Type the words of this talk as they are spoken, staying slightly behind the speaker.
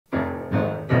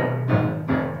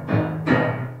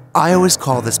I always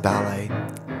call this ballet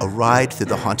a ride through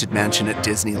the Haunted Mansion at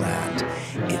Disneyland.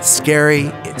 It's scary,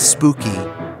 it's spooky,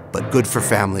 but good for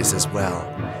families as well.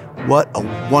 What a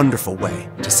wonderful way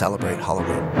to celebrate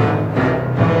Halloween.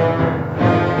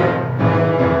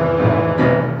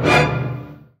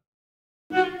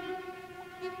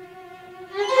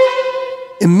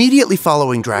 Immediately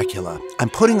following Dracula, I'm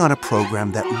putting on a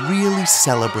program that really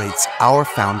celebrates our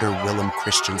founder, Willam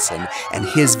Christensen, and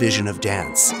his vision of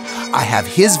dance. I have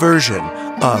his version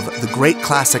of the great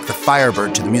classic, The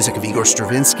Firebird, to the music of Igor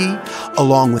Stravinsky,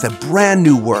 along with a brand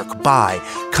new work by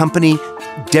company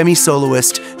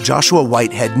demi-soloist Joshua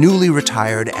Whitehead, newly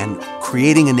retired and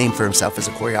creating a name for himself as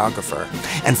a choreographer.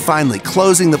 And finally,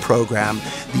 closing the program,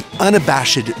 the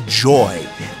unabashed joy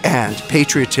and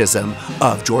patriotism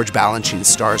of George Balanchine's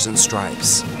Stars and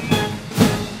Stripes.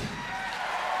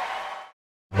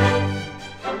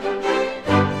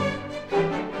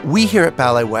 We here at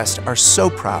Ballet West are so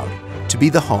proud to be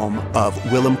the home of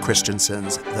Willam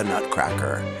Christensen's The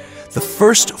Nutcracker. The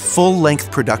first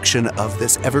full-length production of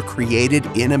this ever created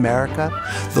in America,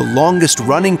 the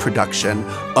longest-running production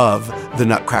of The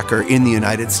Nutcracker in the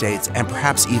United States, and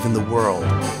perhaps even the world.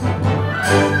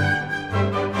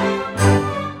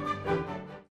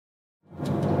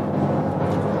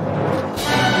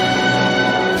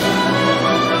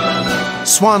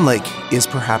 Swan Lake is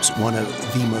perhaps one of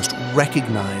the most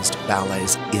recognized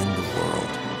ballets in the world.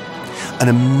 An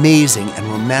amazing and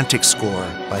romantic score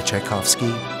by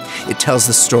Tchaikovsky. It tells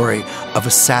the story of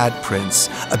a sad prince,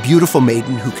 a beautiful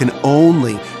maiden who can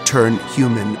only turn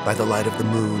human by the light of the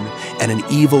moon, and an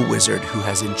evil wizard who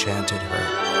has enchanted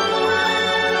her.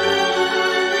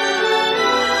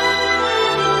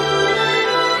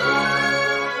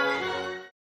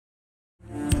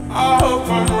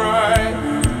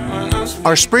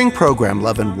 Our spring program,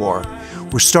 Love and War,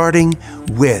 we're starting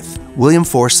with William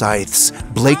Forsythe's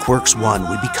Blake Works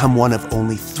I. We become one of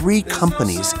only 3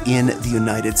 companies in the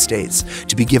United States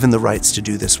to be given the rights to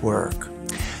do this work.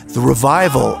 The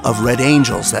revival of Red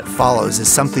Angels that follows is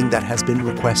something that has been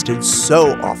requested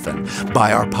so often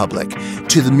by our public.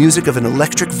 To the music of an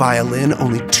electric violin,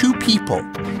 only 2 people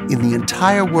in the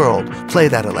entire world play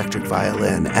that electric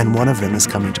violin, and one of them is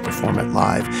coming to perform it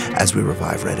live as we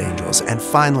revive Red Angels. And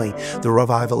finally, the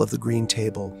revival of The Green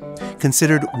Table,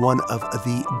 considered one of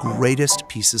the greatest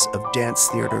pieces of dance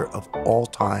theater of all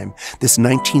time. This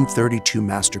 1932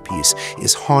 masterpiece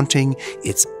is haunting,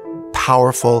 it's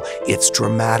powerful, it's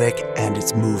dramatic, and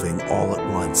it's moving all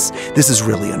at once. This is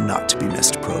really a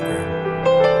not-to-be-missed program.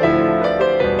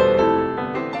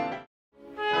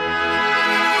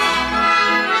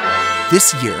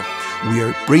 This year, we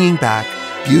are bringing back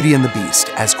Beauty and the Beast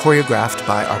as choreographed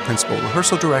by our principal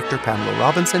rehearsal director, Pamela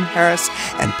Robinson Harris,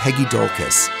 and Peggy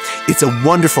Dolkis. It's a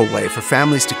wonderful way for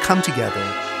families to come together,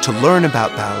 to learn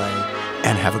about ballet,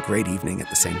 and have a great evening at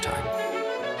the same time.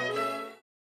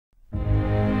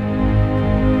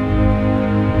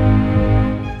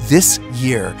 This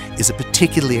year is a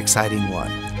particularly exciting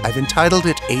one. I've entitled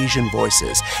it Asian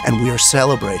Voices, and we are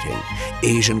celebrating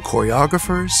Asian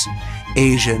choreographers,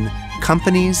 Asian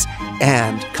companies,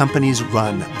 and companies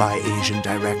run by Asian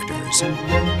directors.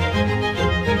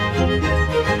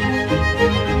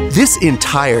 This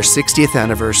entire 60th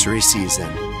anniversary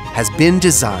season has been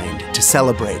designed to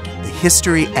celebrate the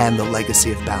history and the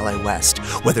legacy of Ballet West,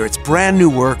 whether it's brand new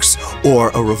works or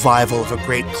a revival of a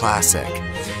great classic.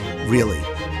 Really,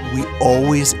 we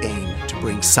always aim to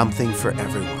bring something for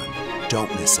everyone.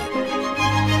 Don't miss it.